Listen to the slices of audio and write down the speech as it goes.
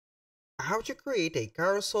how to create a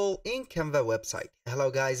carousel in Canva website. Hello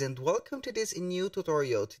guys and welcome to this new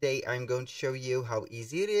tutorial. Today I'm going to show you how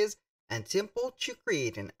easy it is and simple to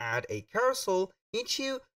create and add a carousel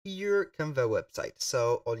into your Canva website.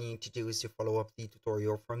 So all you need to do is to follow up the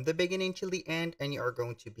tutorial from the beginning till the end and you are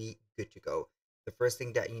going to be good to go. The first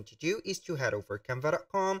thing that you need to do is to head over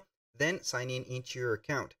canva.com, then sign in into your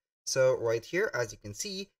account. So right here, as you can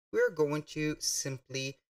see, we're going to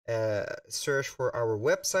simply search for our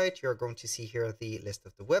website. You're going to see here the list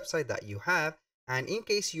of the website that you have, and in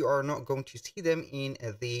case you are not going to see them in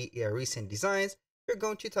the recent designs, you're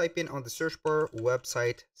going to type in on the search bar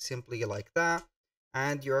website simply like that,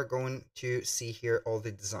 and you're going to see here all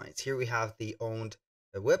the designs. Here we have the owned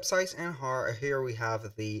websites, and here we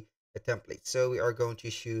have the template. So we are going to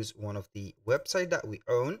choose one of the website that we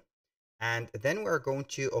own, and then we are going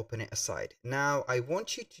to open it aside. Now I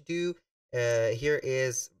want you to do here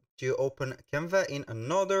is to open Canva in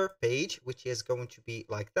another page, which is going to be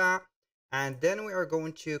like that, and then we are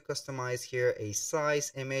going to customize here a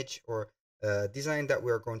size, image, or design that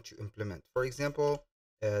we are going to implement. For example,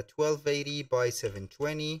 1280 by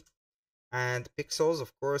 720 and pixels,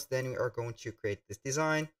 of course. Then we are going to create this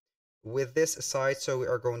design with this aside, so we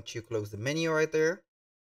are going to close the menu right there.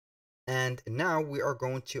 And now we are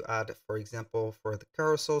going to add, for example, for the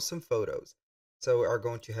carousel, some photos. So we are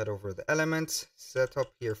going to head over the elements, set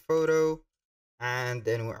up here photo, and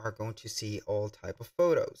then we are going to see all type of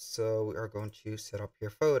photos. So we are going to set up here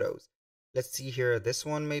photos. Let's see here this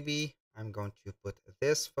one. Maybe I'm going to put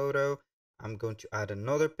this photo. I'm going to add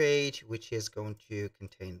another page which is going to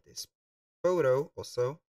contain this photo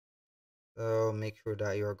also. So make sure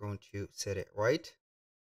that you are going to set it right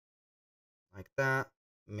like that.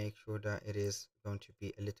 Make sure that it is going to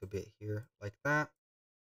be a little bit here like that.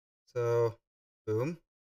 So boom.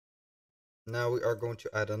 Now we are going to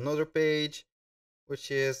add another page, which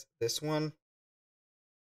is this one.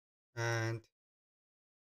 And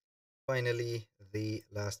finally, the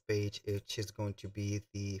last page, which is going to be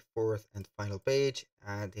the fourth and final page,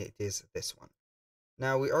 and it is this one.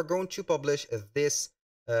 Now we are going to publish this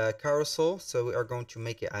carousel. So we are going to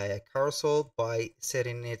make it a carousel by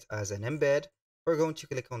setting it as an embed. We're going to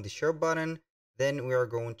click on the share button. Then we are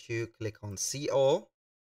going to click on see all.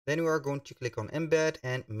 Then we are going to click on embed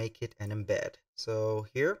and make it an embed. So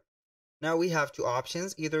here, now we have two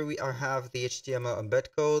options. Either we have the HTML embed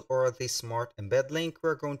code or the smart embed link.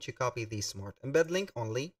 We're going to copy the smart embed link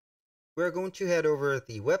only. We're going to head over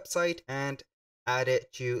the website and add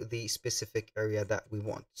it to the specific area that we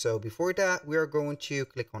want. So before that, we are going to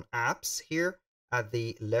click on apps here at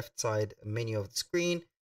the left side menu of the screen.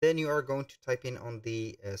 Then you are going to type in on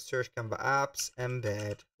the search Canva apps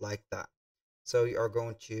embed like that. So you are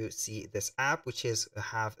going to see this app, which is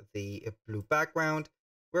have the blue background.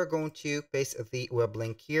 We're going to paste the web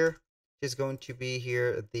link here, which is going to be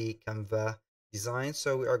here the Canva design.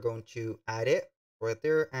 So we are going to add it right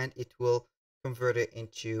there, and it will convert it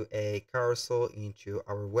into a carousel into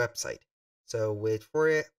our website. So wait for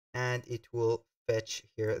it, and it will fetch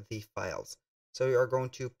here the files. So you are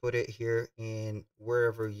going to put it here in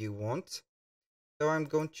wherever you want. So I'm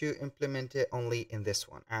going to implement it only in this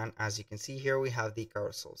one. And as you can see here, we have the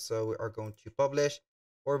carousel. So we are going to publish,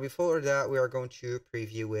 or before that, we are going to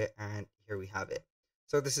preview it, and here we have it.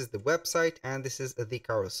 So this is the website and this is the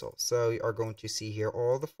carousel. So you are going to see here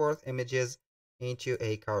all the 4 images into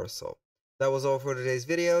a carousel. That was all for today's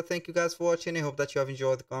video. Thank you guys for watching. I hope that you have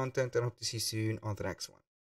enjoyed the content and hope to see you soon on the next one.